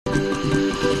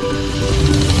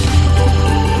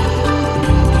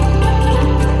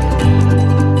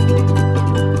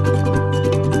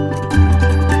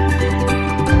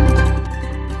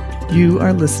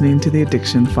are listening to the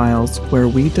Addiction Files, where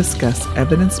we discuss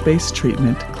evidence-based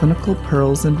treatment, clinical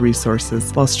pearls, and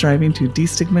resources while striving to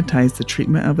destigmatize the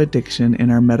treatment of addiction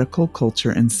in our medical culture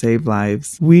and save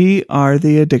lives. We are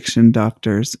the Addiction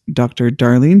Doctors, Dr.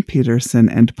 Darlene Peterson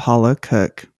and Paula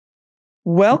Cook.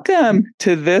 Welcome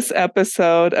to this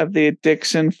episode of the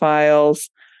Addiction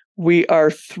Files. We are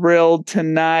thrilled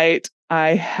tonight.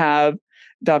 I have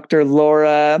Dr.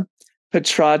 Laura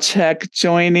Petracek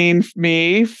joining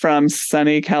me from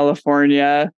sunny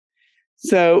California.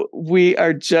 So we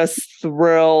are just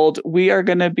thrilled. We are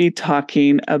going to be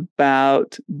talking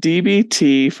about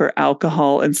DBT for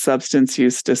alcohol and substance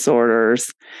use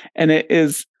disorders. And it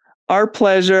is our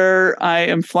pleasure. I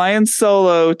am flying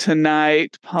solo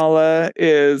tonight. Paula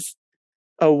is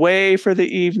away for the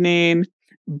evening,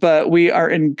 but we are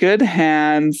in good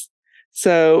hands.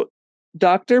 So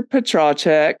Dr.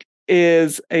 Petracek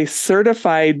is a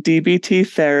certified DBT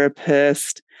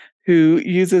therapist who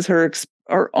uses her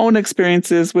own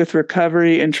experiences with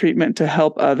recovery and treatment to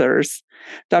help others.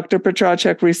 Dr.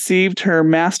 Petracek received her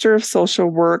Master of Social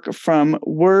Work from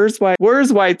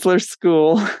Wurz-Weitzler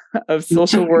School of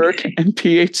Social Work and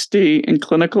PhD in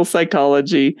Clinical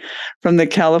Psychology from the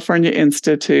California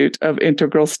Institute of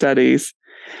Integral Studies.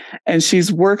 And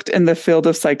she's worked in the field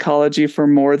of psychology for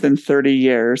more than 30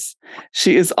 years.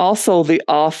 She is also the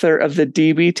author of the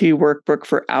DBT Workbook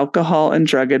for Alcohol and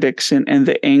Drug Addiction and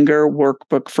the Anger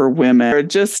Workbook for Women.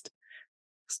 Just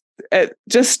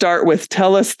start with,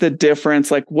 tell us the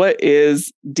difference, like what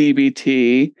is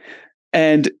DBT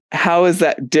and how is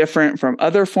that different from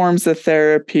other forms of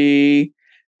therapy,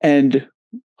 and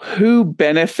who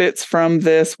benefits from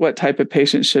this? What type of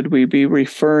patient should we be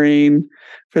referring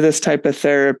for this type of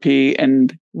therapy?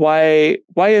 And why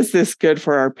is this good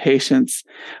for our patients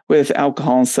with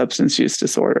alcohol and substance use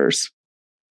disorders?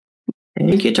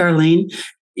 Thank you, Darlene.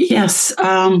 Yes.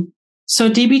 So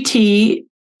DBT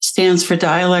stands for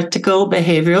Dialectical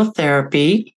Behavioral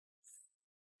Therapy.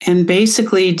 And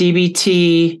basically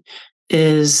DBT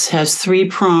has three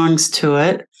prongs to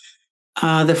it.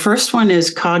 The first one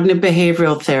is cognitive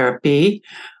behavioral therapy,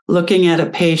 looking at a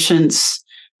patient's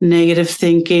negative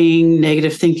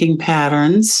thinking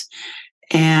patterns,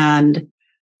 and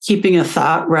keeping a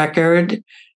thought record,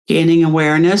 gaining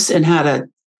awareness, and how to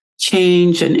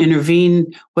change and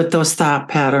intervene with those thought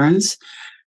patterns.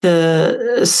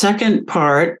 The second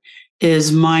part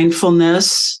is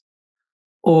mindfulness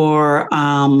or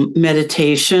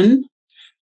meditation,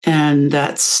 and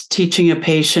that's teaching a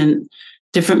patient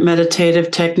different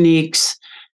meditative techniques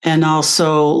and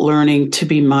also learning to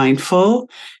be mindful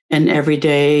in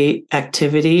everyday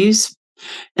activities.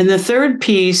 And the third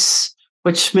piece,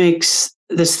 which makes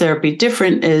this therapy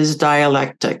different, is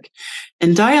dialectic.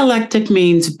 And dialectic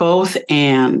means both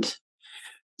and.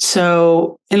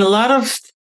 So in a lot of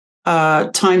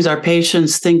times our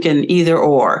patients think in either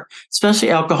or,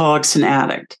 especially alcoholics and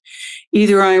addicts.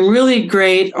 Either I'm really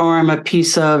great or I'm a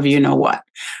piece of you know what.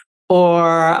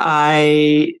 Or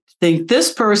I think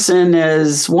this person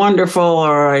is wonderful,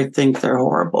 or I think they're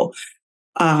horrible.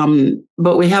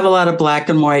 But we have a lot of black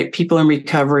and white people in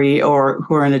recovery or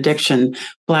who are in addiction,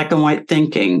 black and white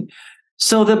thinking.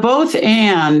 So the both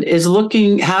and is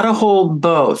looking how to hold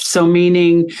both. So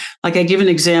meaning, like I give an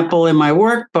example in my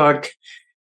workbook,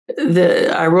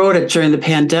 I wrote it during the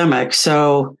pandemic.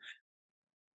 So,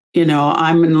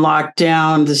 I'm in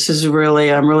lockdown.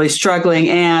 I'm really struggling,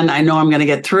 and I know I'm going to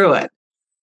get through it.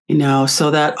 So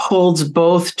that holds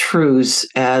both truths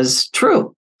as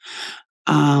true.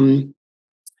 And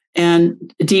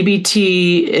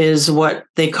DBT is what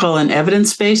they call an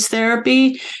evidence-based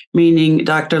therapy, meaning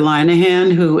Dr.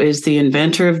 Linehan, who is the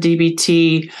inventor of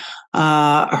DBT,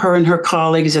 her and her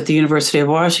colleagues at the University of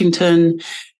Washington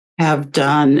have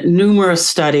done numerous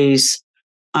studies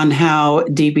on how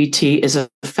DBT is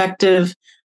effective,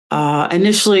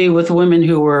 initially with women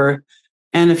who were,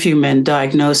 and a few men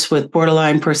diagnosed with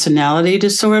borderline personality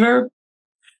disorder.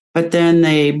 But then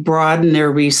they broadened their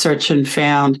research and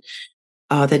found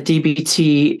that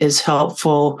DBT is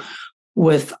helpful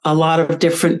with a lot of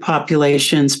different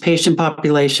patient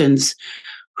populations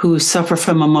who suffer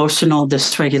from emotional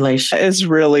dysregulation. That is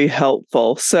really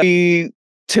helpful. So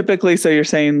you're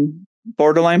saying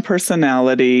borderline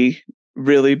personality,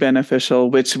 really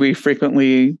beneficial, which we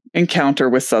frequently encounter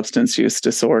with substance use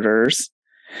disorders.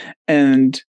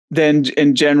 And then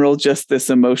in general, just this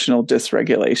emotional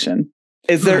dysregulation.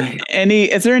 Is there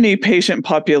any patient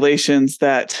populations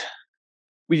that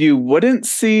you wouldn't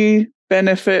see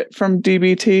benefit from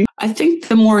DBT? I think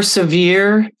the more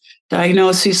severe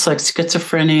diagnoses like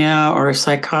schizophrenia or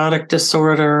psychotic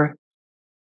disorder,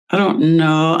 I don't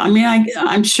know. I mean,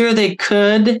 I'm sure they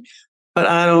could, but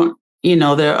I don't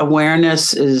the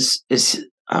awareness is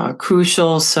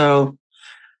crucial. So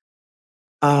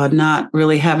not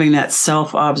really having that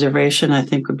self-observation, I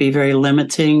think, would be very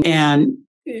limiting. And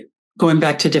going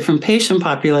back to different patient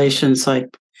populations,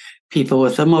 like people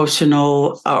with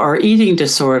emotional or eating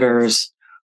disorders,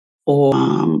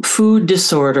 or food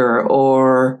disorder,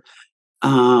 or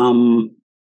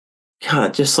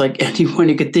just like anyone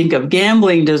you could think of,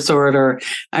 gambling disorder.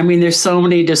 I mean, there's so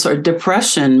many disorders,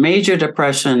 depression, major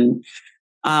depression.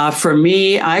 For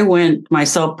me, I went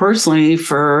myself personally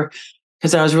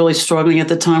because I was really struggling at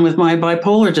the time with my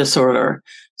bipolar disorder.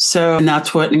 So, and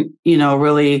that's what,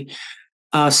 really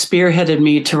spearheaded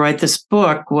me to write this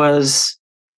book. Was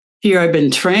here I've been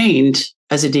trained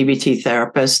as a DBT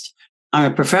therapist. I'm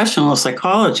a professional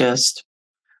psychologist.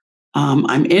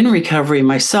 I'm in recovery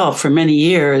myself for many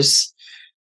years.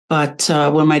 But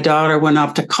when my daughter went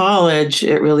off to college,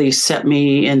 it really set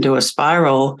me into a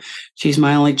spiral. She's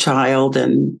my only child,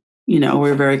 and,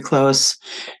 we're very close.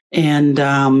 And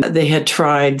they had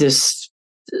tried this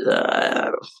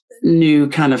new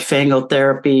kind of fangled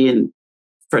therapy and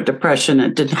for depression.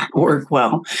 It did not work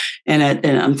well. And it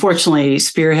unfortunately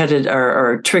spearheaded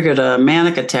or triggered a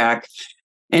manic attack.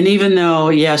 And even though,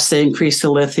 yes, they increased the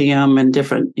lithium and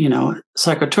different,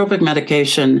 psychotropic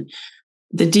medication,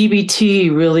 the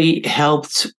DBT really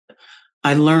helped.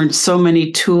 I learned so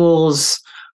many tools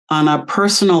on a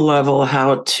personal level,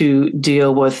 how to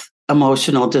deal with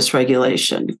emotional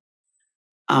dysregulation.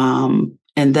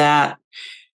 And that,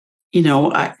 in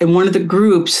one of the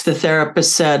groups, the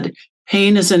therapist said,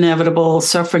 pain is inevitable,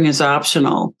 suffering is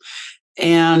optional.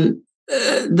 And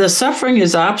the suffering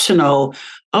is optional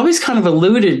always kind of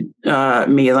eluded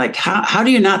me. Like, how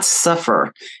do you not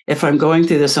suffer if I'm going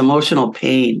through this emotional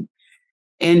pain?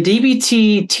 And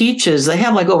DBT teaches, they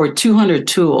have like over 200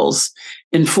 tools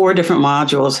in 4 different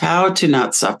modules, how to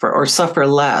not suffer or suffer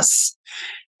less.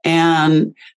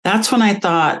 And that's when I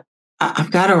thought,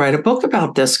 I've got to write a book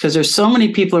about this, because there's so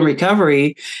many people in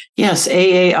recovery. Yes,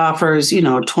 AA offers,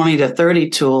 20 to 30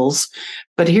 tools,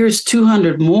 but here's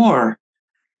 200 more.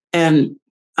 And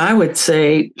I would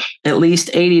say at least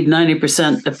 80 to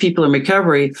 90% of people in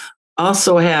recovery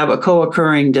also have a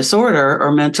co-occurring disorder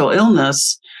or mental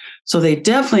illness. So they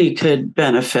definitely could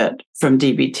benefit from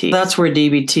DBT. That's where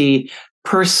DBT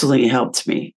personally helped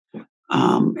me.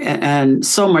 And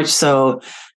so much so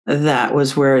that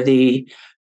was where the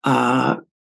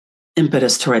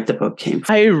impetus to write the book came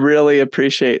from. I really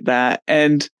appreciate that.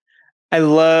 And I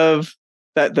love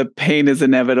that the pain is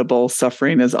inevitable,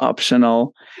 suffering is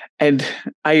optional. And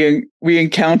we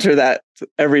encounter that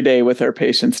every day with our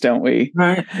patients, don't we?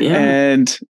 Right. Yeah.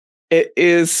 And it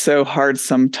is so hard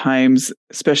sometimes,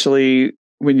 especially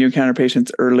when you encounter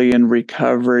patients early in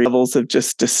recovery, levels of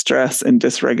just distress and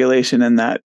dysregulation in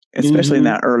that, especially in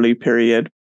that early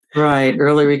period. Right.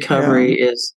 Early recovery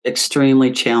is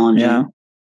extremely challenging.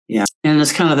 Yeah. And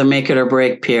it's kind of the make it or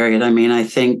break period. I mean, I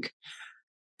think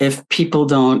if people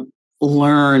don't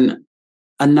learn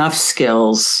enough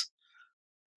skills,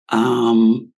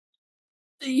 they'll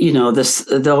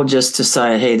just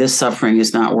decide, hey, this suffering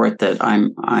is not worth it.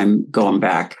 I'm going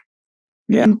back.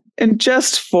 Yeah. And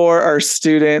just for our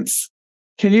students,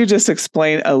 can you just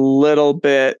explain a little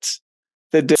bit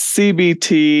the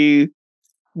CBT,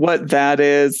 what that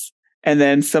is, and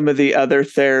then some of the other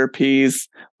therapies?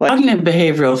 Cognitive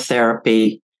behavioral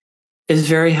therapy is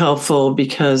very helpful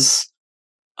because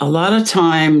a lot of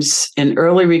times in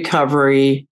early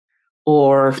recovery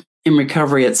or in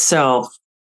recovery itself,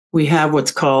 we have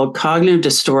what's called cognitive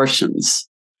distortions.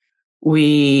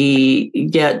 We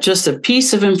get just a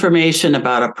piece of information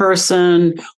about a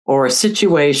person or a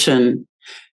situation,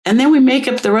 and then we make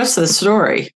up the rest of the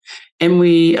story. And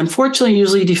we unfortunately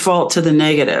usually default to the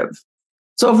negative.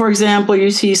 So, for example,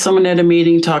 you see someone at a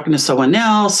meeting talking to someone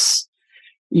else,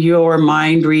 your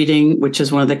mind reading, which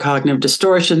is one of the cognitive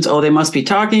distortions, oh, they must be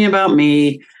talking about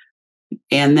me.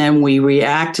 And then we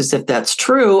react as if that's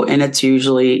true, and it's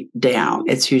usually down.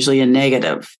 It's usually a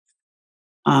negative.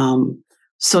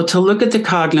 So to look at the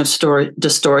cognitive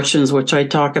distortions, which I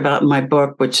talk about in my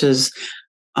book, which is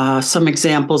some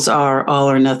examples are all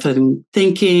or nothing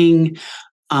thinking,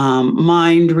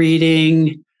 mind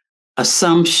reading,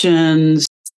 assumptions,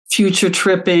 future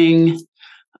tripping.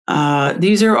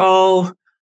 These are all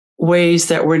ways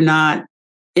that we're not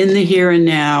in the here and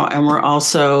now, and we're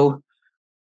also,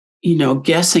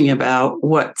 guessing about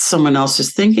what someone else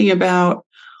is thinking about,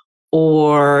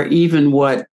 or even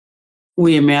what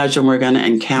we imagine we're going to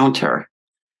encounter.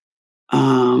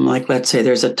 Like, let's say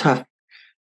there's a tough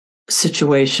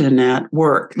situation at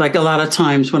work. Like, a lot of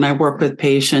times when I work with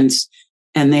patients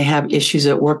and they have issues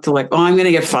at work, they're like, oh, I'm going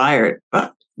to get fired.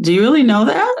 But do you really know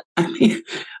that? I mean,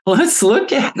 let's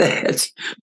look at it.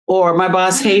 Or my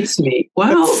boss hates me.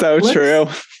 That's Well, so true.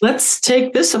 let's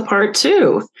take this apart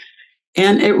too.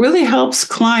 And it really helps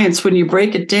clients when you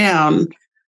break it down.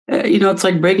 It's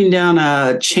like breaking down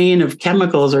a chain of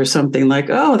chemicals or something like,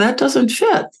 oh, that doesn't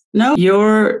fit. No,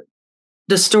 your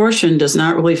distortion does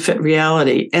not really fit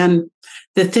reality. And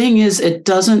the thing is, it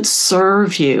doesn't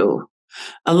serve you.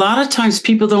 A lot of times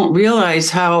people don't realize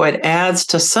how it adds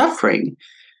to suffering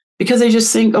because they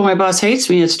just think, oh, my boss hates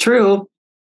me. It's true.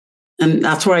 And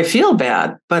that's why I feel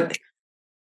bad. But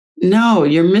no,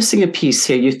 you're missing a piece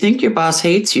here. You think your boss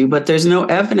hates you, but there's no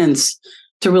evidence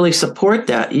to really support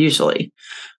that usually.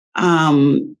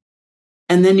 And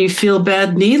then you feel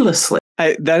bad needlessly.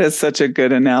 That is such a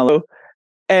good analogy.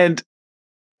 And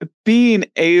being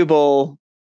able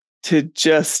to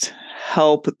just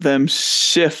help them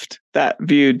shift that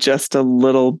view just a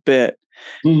little bit,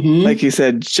 like you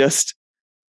said, just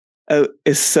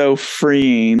is so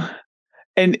freeing.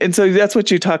 And so that's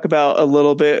what you talk about a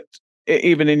little bit,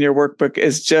 even in your workbook,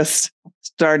 is just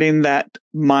starting that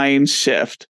mind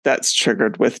shift that's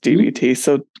triggered with DBT.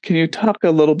 So can you talk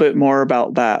a little bit more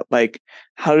about that? Like,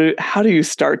 how do you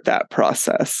start that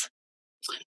process?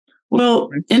 Well,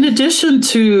 in addition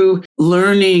to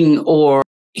learning or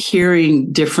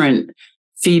hearing different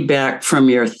feedback from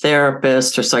your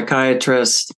therapist or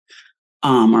psychiatrist,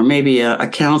 or maybe a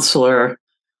counselor,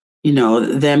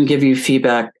 them give you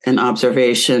feedback and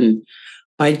observation.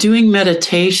 By doing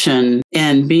meditation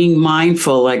and being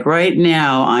mindful, like right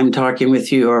now I'm talking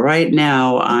with you, or right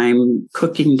now I'm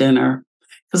cooking dinner.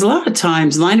 Because a lot of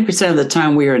times, 90% of the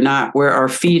time, we are not where our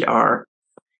feet are.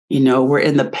 We're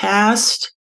in the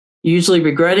past, usually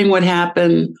regretting what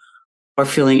happened or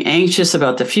feeling anxious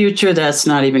about the future. That's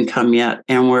not even come yet.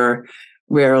 And we're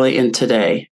rarely in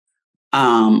today,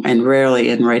 and rarely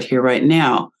in right here, right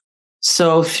now.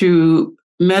 So through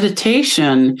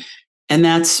meditation, and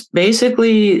that's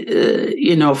basically,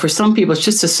 for some people, it's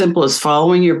just as simple as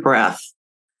following your breath.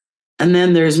 And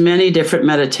then there's many different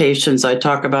meditations. I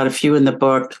talk about a few in the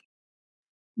book.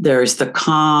 There's the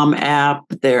Calm app.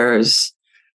 There's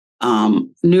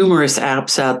numerous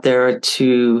apps out there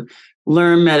to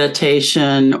learn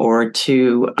meditation or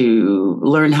to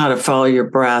learn how to follow your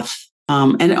breath.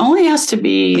 And it only has to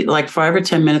be like 5 or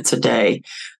 10 minutes a day.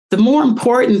 The more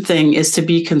important thing is to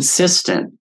be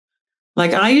consistent.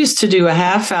 Like I used to do a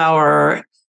half hour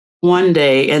one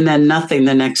day and then nothing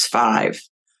the next 5,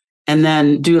 and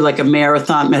then do like a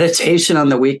marathon meditation on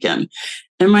the weekend.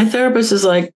 And my therapist is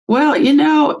like, well,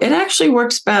 it actually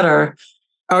works better,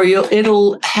 or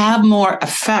it'll have more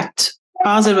effect,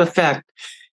 positive effect,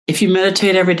 if you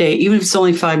meditate every day, even if it's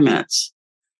only 5 minutes,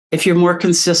 if you're more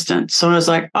consistent. So I was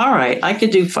like, all right, I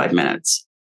could do 5 minutes.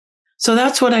 So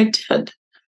that's what I did.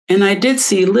 And I did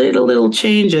see little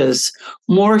changes,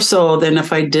 more so than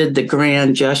if I did the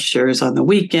grand gestures on the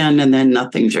weekend and then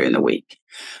nothing during the week.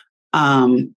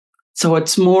 So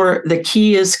it's more, the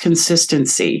key is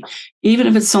consistency, even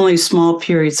if it's only small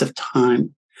periods of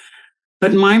time.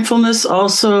 But mindfulness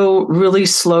also really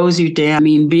slows you down. I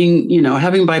mean,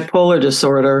 having bipolar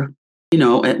disorder,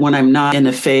 when I'm not in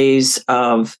a phase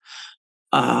of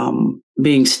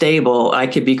being stable, I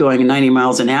could be going 90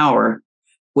 miles an hour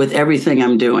with everything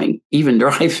I'm doing, even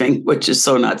driving, which is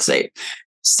so not safe.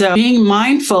 So being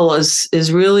mindful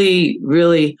is really,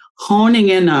 really honing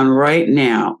in on right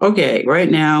now. Okay, right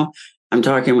now I'm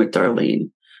talking with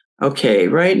Darlene. Okay,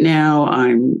 right now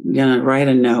I'm going to write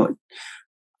a note.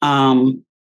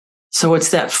 So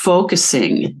it's that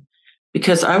focusing,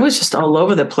 because I was just all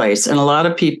over the place. And a lot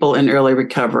of people in early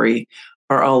recovery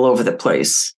are all over the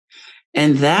place.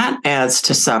 And that adds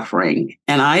to suffering.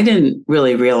 And I didn't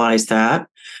really realize that.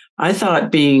 I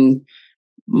thought being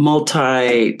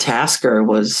multitasker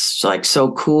was like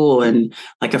so cool and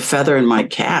like a feather in my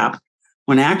cap,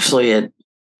 when actually it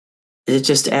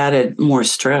just added more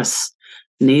stress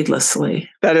needlessly.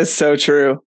 That is so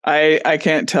true. I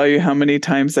can't tell you how many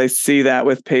times I see that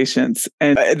with patients.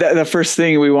 And the first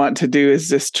thing we want to do is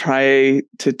just try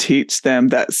to teach them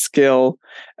that skill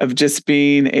of just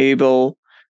being able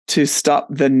to stop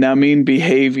the numbing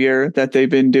behavior that they've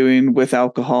been doing with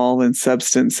alcohol and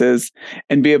substances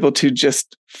and be able to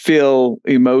just feel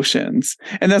emotions.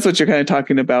 And that's what you're kind of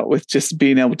talking about with just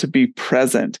being able to be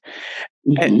present.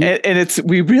 Mm-hmm. And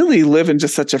we really live in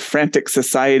just such a frantic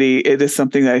society. It is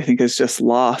something that I think is just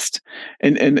lost.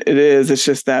 And it's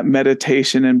just that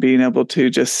meditation and being able to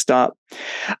just stop.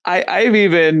 I've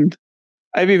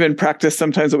even practiced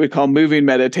sometimes what we call moving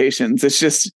meditations. It's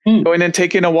just going and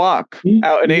taking a walk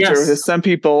out in nature. Yes. Because some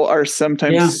people are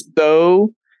sometimes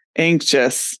so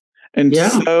anxious and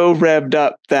so revved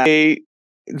up that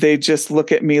they just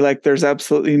look at me like there's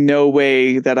absolutely no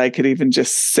way that I could even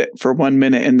just sit for 1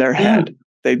 minute in their head. Yeah.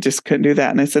 They just couldn't do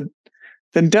that. And I said,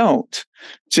 then don't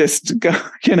just go,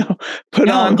 put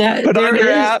on your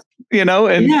app,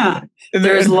 and yeah,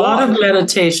 there's a lot of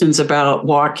meditations about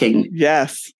walking.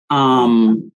 Yes.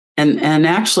 And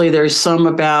actually there's some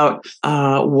about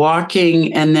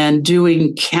walking and then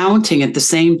doing counting at the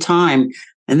same time.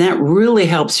 And that really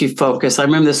helps you focus. I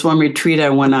remember this one retreat I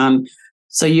went on.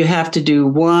 So you have to do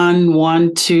 1,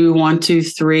 1, 2, 1, 2,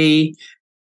 3.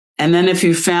 And then if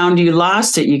you found you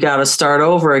lost it, you got to start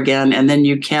over again. And then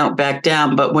you count back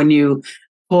down. But when you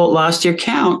lost your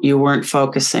count, you weren't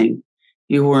focusing.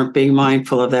 You weren't being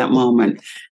mindful of that moment.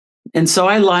 And so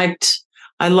I liked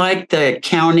the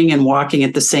counting and walking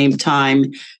at the same time,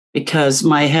 because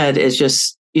my head is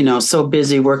just, so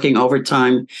busy working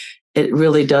overtime. It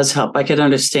really does help. I could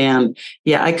understand.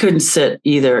 Yeah, I couldn't sit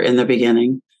either in the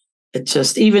beginning. It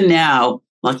just, even now,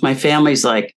 like my family's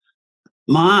like,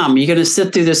 Mom, you're going to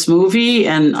sit through this movie?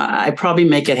 And I probably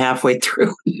make it halfway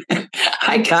through.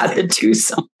 I got to do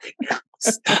something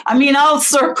else. I mean, I'll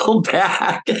circle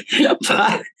back,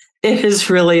 but it is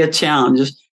really a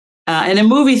challenge. In a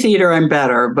movie theater, I'm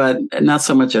better, but not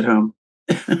so much at home.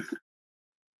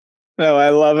 No, I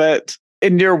love it.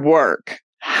 In your work,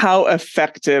 how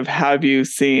effective have you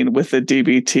seen with the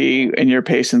DBT in your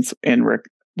patients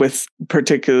with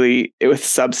particularly with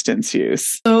substance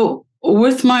use? So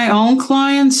with my own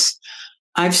clients,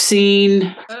 I've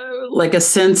seen like a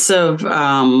sense of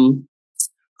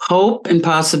hope and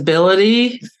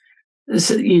possibility.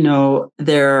 They'll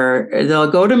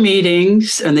go to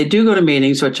meetings, and they do go to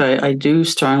meetings, which I do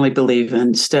strongly believe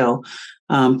in still,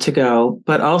 to go,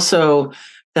 but also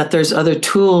that there's other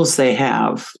tools they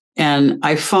have. And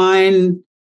I find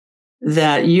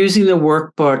that using the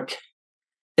workbook,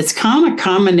 it's kind of a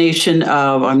combination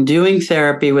of I'm doing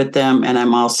therapy with them, and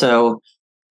I'm also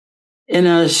in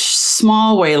a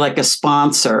small way like a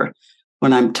sponsor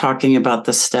when I'm talking about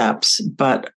the steps.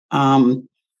 But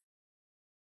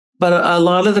a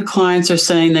lot of the clients are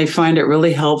saying they find it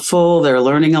really helpful. They're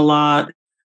learning a lot.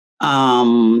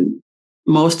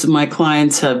 Most of my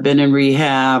clients have been in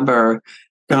rehab or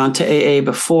gone to AA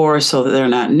before, so they're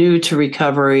not new to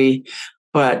recovery.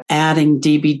 But adding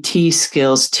DBT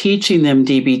skills, teaching them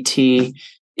DBT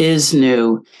is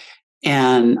new.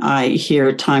 And I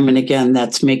hear time and again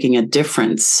that's making a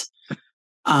difference.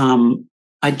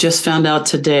 I just found out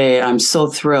today, I'm so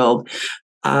thrilled.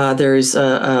 There's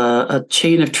a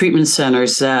chain of treatment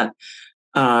centers that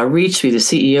reached me. The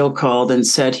CEO called and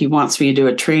said he wants me to do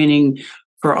a training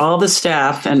for all the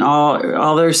staff, and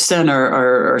all their center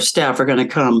or staff are going to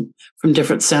come from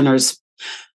different centers.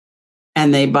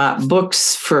 And they bought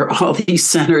books for all these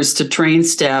centers to train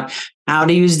staff how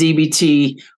to use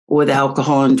DBT with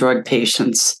alcohol and drug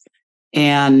patients.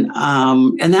 And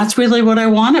that's really what I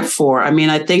want it for. I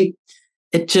mean, I think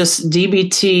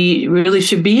DBT really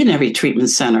should be in every treatment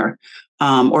center,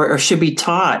 or should be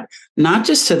taught, not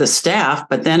just to the staff,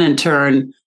 but then in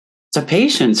turn to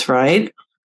patients, right?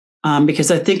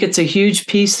 Because I think it's a huge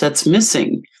piece that's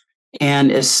missing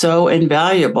and is so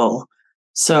invaluable.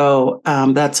 So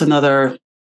that's another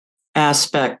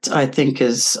aspect I think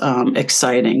is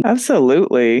exciting.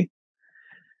 Absolutely.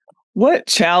 What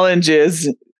challenges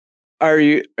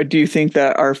do you think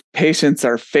that our patients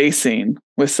are facing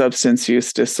with substance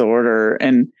use disorder,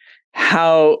 and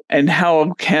how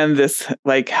can this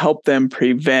help them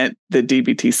prevent the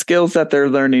DBT skills that they're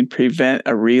learning, prevent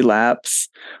a relapse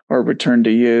or return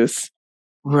to use?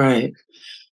 Right.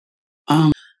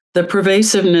 The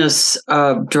pervasiveness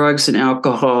of drugs and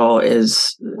alcohol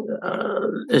is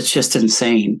it's just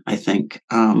insane, I think.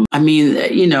 I mean,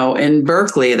 in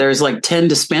Berkeley, there's like 10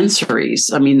 dispensaries.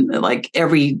 I mean, like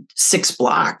every 6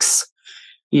 blocks,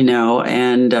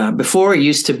 and before it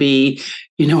used to be,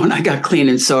 when I got clean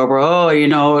and sober,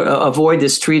 avoid the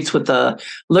streets with the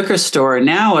liquor store.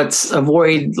 Now it's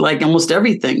avoid like almost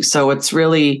everything. So it's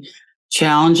really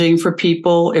challenging for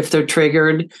people if they're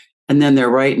triggered and then they're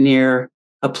right near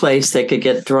a place they could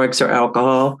get drugs or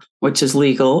alcohol, which is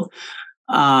legal.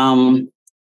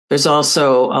 There's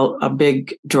also a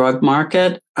big drug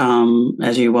market,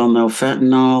 as you well know,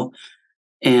 fentanyl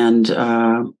and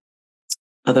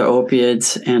other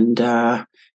opiates, and that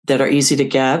are easy to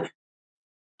get.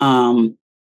 I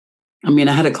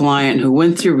had a client who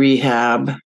went through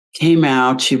rehab, came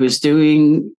out, she was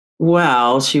doing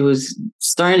well, she was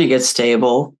starting to get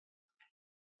stable.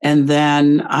 And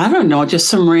then, I don't know, just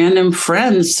some random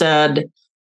friend said,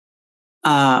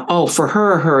 for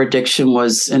her addiction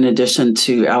was, in addition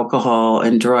to alcohol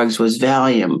and drugs, was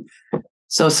Valium.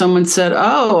 So someone said,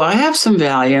 I have some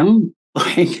Valium.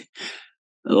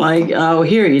 Like, oh,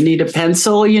 here, you need a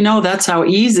pencil. That's how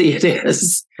easy it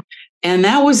is. And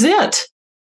that was it.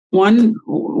 One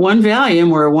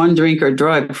Valium or one drink or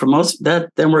drug for most that,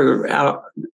 then we're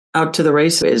out to the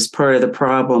race is part of the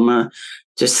problem.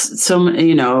 Just some,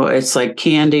 it's like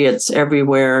candy, it's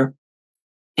everywhere.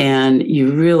 And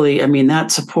you really,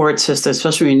 that support system,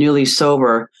 especially when you're newly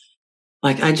sober,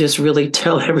 like I just really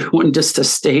tell everyone just to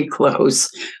stay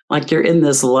close, like you're in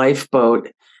this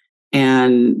lifeboat.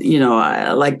 And,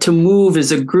 I like to move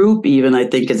as a group, even I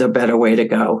think is a better way to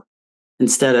go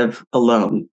instead of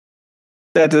alone.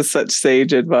 That is such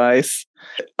sage advice.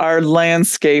 Our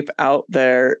landscape out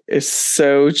there is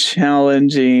so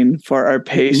challenging for our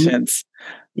patients.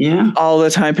 Yeah. All the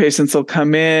time, patients will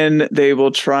come in, they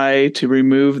will try to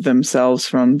remove themselves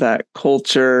from that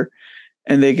culture,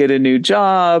 and they get a new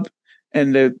job,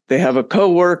 and they have a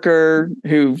coworker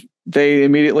who they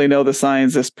immediately know the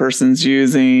signs this person's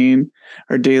using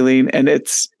or dealing, and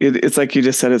it's like you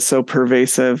just said, it's so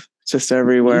pervasive, just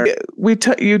everywhere.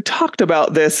 You talked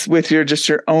about this with your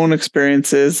own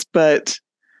experiences, but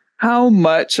how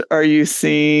much are you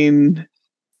seeing,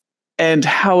 and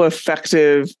how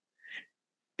effective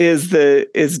is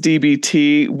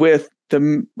DBT with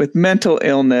mental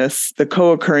illness, the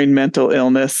co-occurring mental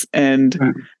illness, and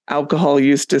alcohol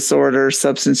use disorders,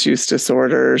 substance use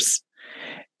disorders?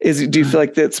 Do you feel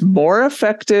like that's more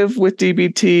effective with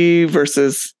DBT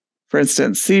versus, for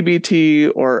instance,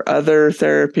 CBT or other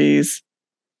therapies?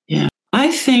 Yeah,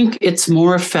 I think it's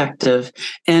more effective.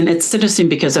 And it's interesting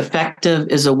because effective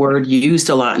is a word used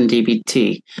a lot in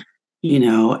DBT,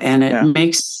 and it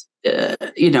makes,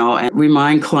 and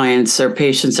remind clients or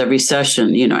patients every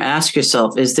session, ask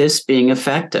yourself, is this being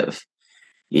effective?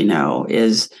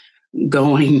 Is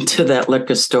going to that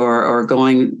liquor store or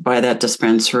going by that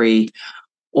dispensary,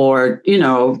 or,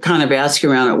 kind of asking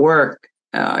around at work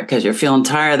because you're feeling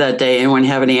tired that day. Anyone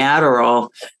have any Adderall?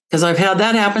 Because I've had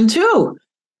that happen too.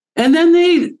 And then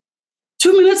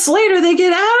 2 minutes later, they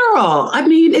get Adderall.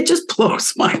 It just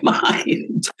blows my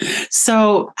mind.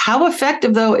 So how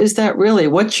effective, though, is that really?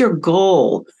 What's your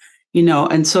goal?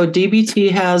 And so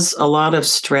DBT has a lot of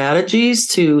strategies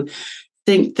to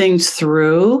think things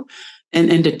through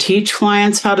and to teach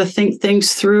clients how to think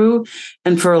things through.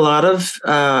 And for a lot of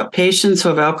patients who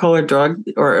have alcohol or drug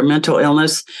or mental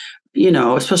illness,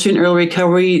 especially in early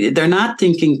recovery, they're not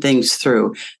thinking things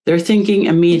through. They're thinking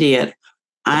immediate.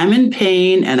 I'm in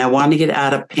pain and I want to get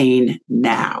out of pain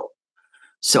now.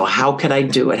 So how could I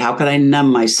do it? How could I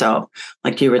numb myself?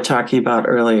 Like you were talking about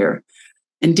earlier.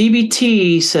 And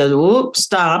DBT says, whoop,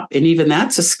 stop. And even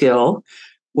that's a skill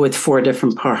with 4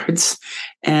 different parts.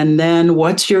 And then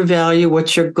what's your value?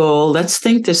 What's your goal? Let's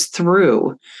think this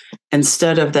through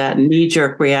instead of that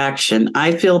knee-jerk reaction.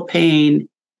 I feel pain.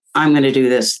 I'm going to do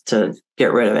this to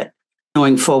get rid of it,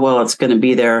 knowing full well it's going to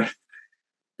be there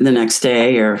the next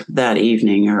day or that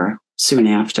evening or soon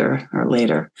after or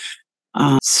later.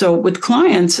 So with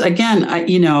clients, again,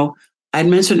 I'd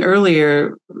mentioned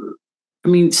earlier,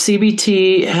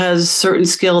 CBT has certain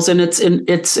skills and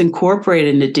it's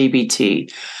incorporated into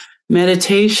DBT.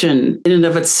 Meditation in and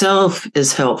of itself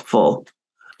is helpful.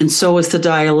 And so is the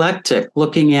dialectic,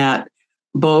 looking at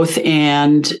both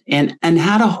and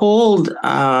how to hold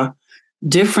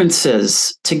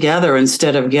differences together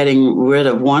instead of getting rid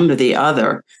of one or the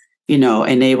other,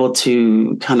 and able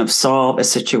to kind of solve a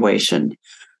situation.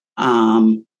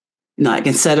 Like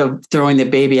instead of throwing the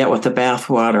baby out with the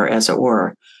bathwater, as it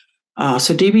were.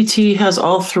 So DBT has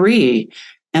all 3.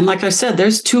 And like I said,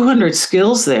 there's 200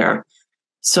 skills there.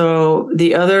 So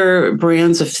the other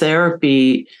brands of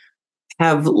therapy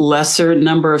have lesser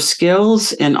number of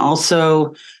skills, and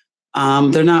also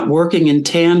they're not working in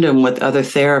tandem with other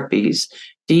therapies.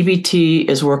 DBT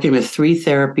is working with 3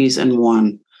 therapies in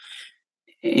one.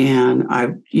 And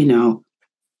I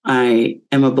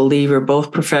am a believer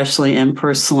both professionally and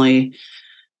personally,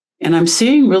 and I'm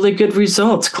seeing really good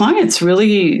results. Clients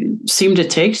really seem to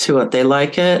take to it. They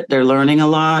like it. They're learning a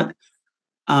lot.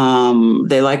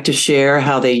 They like to share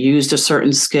how they used a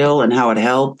certain skill and how it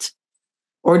helped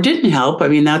or didn't help.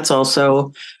 That's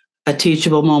also a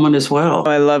teachable moment as well.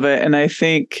 I love it. And I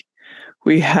think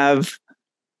we have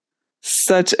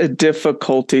such a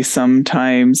difficulty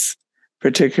sometimes,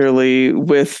 particularly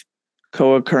with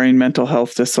co-occurring mental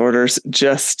health disorders,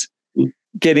 just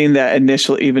getting that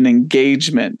initial even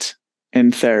engagement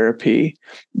in therapy.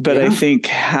 But I think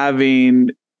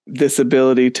having this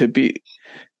ability to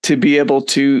be able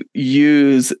to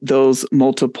use those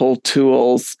multiple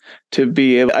tools to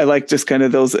be able, I like just kind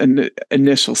of those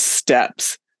initial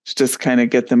steps to just kind of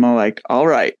get them all like, all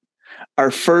right,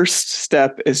 our first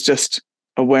step is just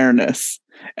awareness.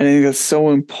 And I think that's so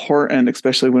important,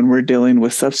 especially when we're dealing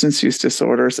with substance use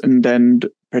disorders, and then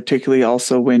particularly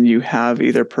also when you have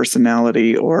either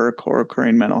personality or a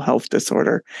co-occurring mental health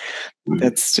disorder.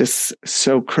 That's just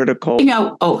so critical.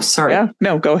 Sorry. Yeah,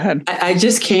 no, go ahead. I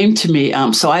just came to me.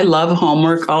 So I love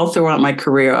homework. All throughout my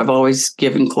career, I've always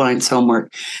given clients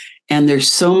homework. And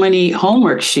there's so many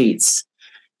homework sheets,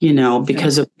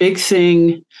 because a big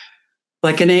thing,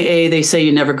 like in AA, they say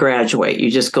you never graduate. You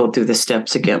just go through the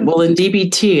steps again. Well, in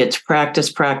DBT, it's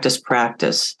practice, practice,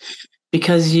 practice,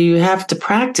 because you have to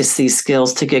practice these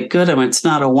skills to get good at them. It's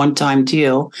not a one-time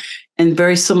deal. And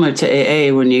very similar to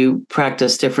AA when you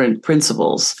practice different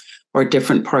principles or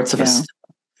different parts of a step.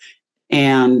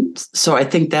 And so I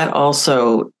think that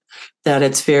also, that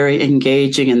it's very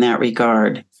engaging in that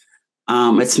regard.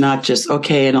 It's not just,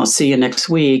 okay, and I'll see you next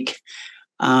week.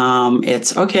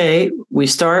 It's, okay, we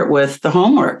start with the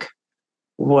homework.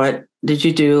 What did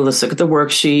you do? Let's look at the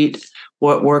worksheet,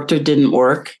 what worked or didn't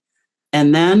work,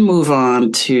 and then move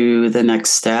on to the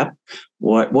next step.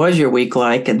 What was your week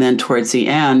like? And then towards the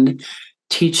end,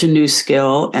 teach a new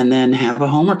skill and then have a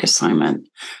homework assignment.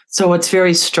 So it's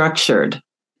very structured,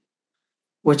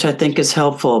 which I think is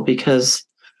helpful, because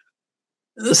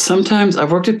sometimes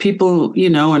I've worked with people,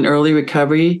 in early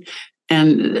recovery,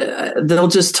 and they'll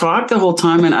just talk the whole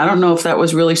time. And I don't know if that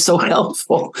was really so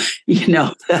helpful.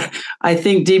 I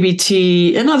think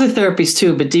DBT and other therapies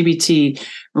too, but DBT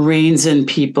reins in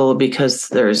people because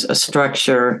there's a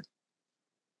structure.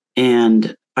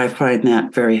 And I find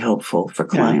that very helpful for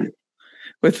clients.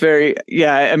 When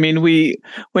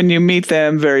you meet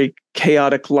them, very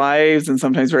chaotic lives and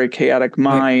sometimes very chaotic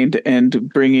mind, and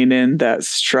bringing in that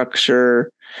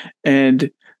structure,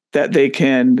 and that they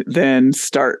can then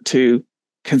start to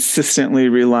consistently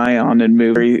rely on and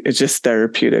move. It's just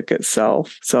therapeutic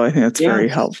itself. So I think that's very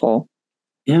helpful.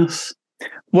 Yes.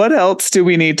 What else do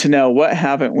we need to know? What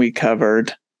haven't we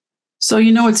covered? So,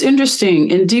 it's interesting.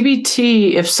 In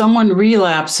DBT, if someone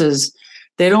relapses,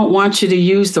 they don't want you to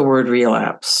use the word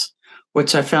relapse,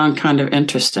 which I found kind of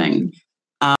interesting.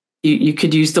 You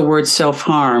could use the word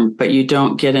self-harm, but you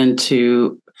don't get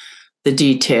into the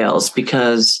details,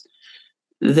 because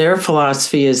their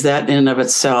philosophy is that in and of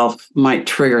itself might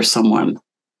trigger someone.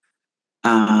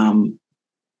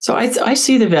 So I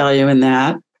see the value in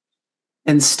that,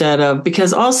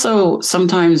 because also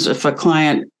sometimes if a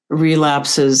client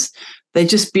relapses, they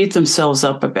just beat themselves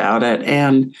up about it.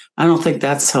 And I don't think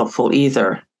that's helpful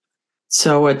either.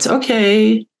 So it's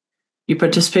okay, you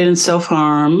participate in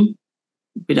self-harm.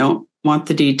 We don't want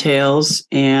the details.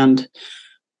 And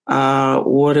where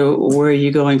are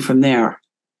you going from there?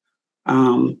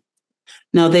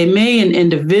 Now, they may in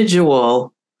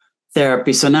individual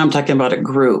therapy, so now I'm talking about a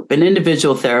group. In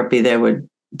individual therapy, they would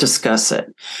discuss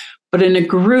it. But in a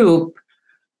group,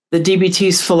 the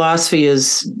DBT's philosophy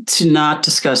is to not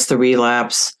discuss the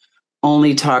relapse,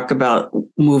 only talk about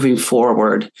moving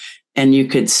forward. And you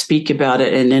could speak about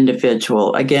it in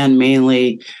individual, again,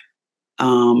 mainly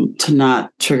to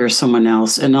not trigger someone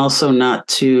else, and also not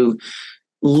to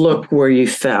look where you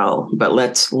fell, but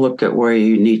let's look at where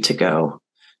you need to go.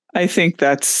 I think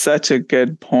that's such a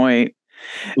good point.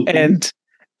 Mm-hmm. And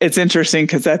it's interesting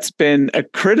because that's been a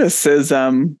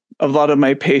criticism of a lot of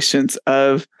my patients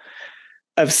of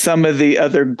some of the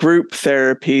other group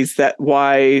therapies, that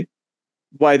why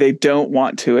they don't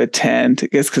want to attend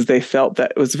is because they felt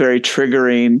that it was very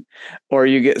triggering. Or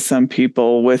you get some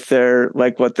people with their,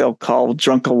 like, what they'll call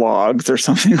drunkalogs or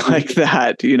something like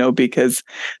that, because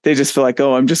they just feel like,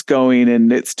 oh, I'm just going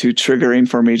and it's too triggering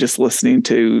for me just listening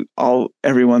to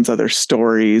everyone's other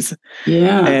stories.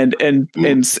 Yeah.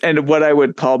 And what I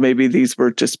would call, maybe these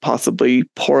were just possibly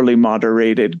poorly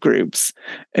moderated groups.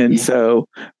 And so,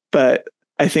 but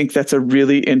I think that's a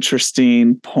really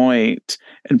interesting point,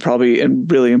 and probably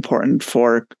really important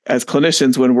for, as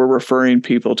clinicians, when we're referring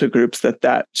people to groups,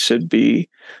 that should be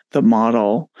the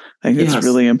model. I think it's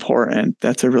really important.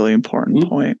 That's a really important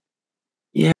point.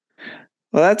 Yeah.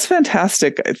 Well, that's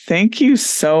fantastic. Thank you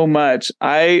so much.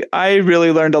 I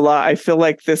really learned a lot. I feel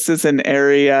like this is an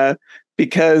area,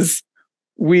 because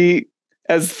we,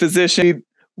 as physicians,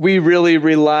 we really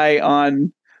rely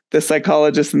on the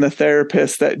psychologists and the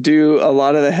therapists that do a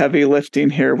lot of the heavy lifting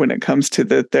here when it comes to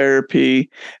the therapy,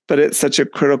 but it's such a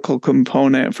critical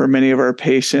component for many of our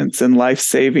patients, and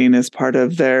life-saving as part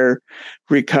of their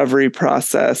recovery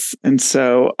process. And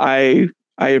so I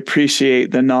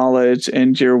appreciate the knowledge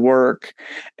and your work,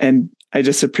 and I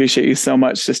just appreciate you so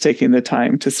much just taking the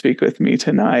time to speak with me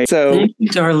tonight. So thank you,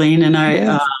 Darlene, and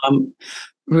I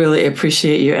really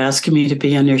appreciate you asking me to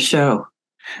be on your show.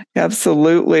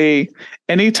 Absolutely.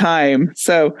 Anytime.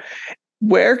 So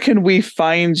where can we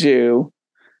find you?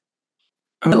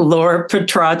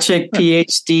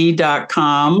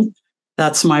 LauraPetracicPhD.com.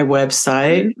 That's my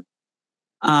website.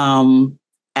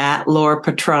 At Laura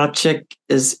Petracic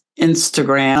is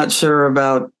Instagram. Not sure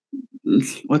about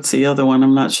what's the other one.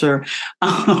 I'm not sure.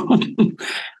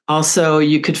 Also,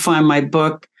 you could find my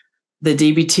book, the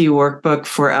DBT Workbook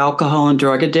for Alcohol and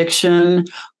Drug Addiction,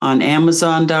 on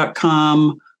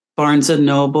Amazon.com, Barnes &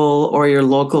 Noble, or your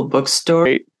local bookstore.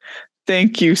 Great.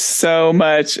 Thank you so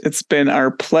much. It's been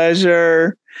our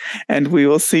pleasure, and we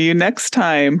will see you next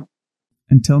time.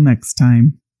 Until next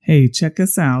time. Hey, check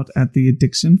us out at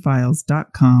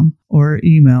theaddictionfiles.com or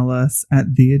email us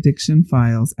at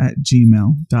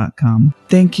theaddictionfiles@gmail.com.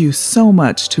 Thank you so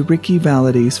much to Ricky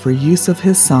Valades for use of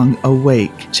his song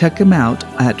Awake. Check him out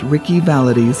at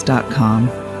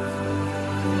rickyvalades.com.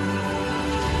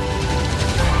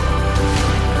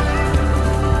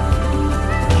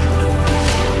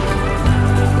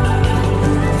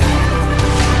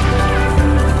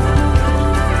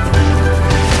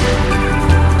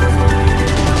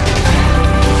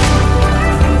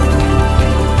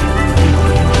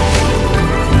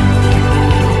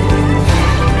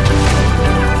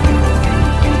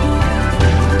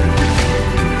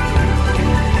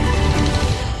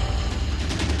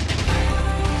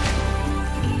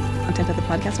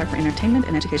 Podcasts are for entertainment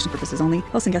and education purposes only.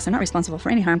 Hosts and guests are not responsible for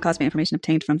any harm caused by information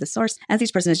obtained from this source. As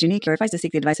each person is unique, you're advised to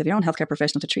seek the advice of your own healthcare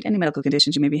professional to treat any medical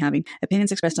conditions you may be having.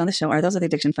 Opinions expressed on this show are those of the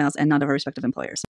Addiction Files and not of our respective employers.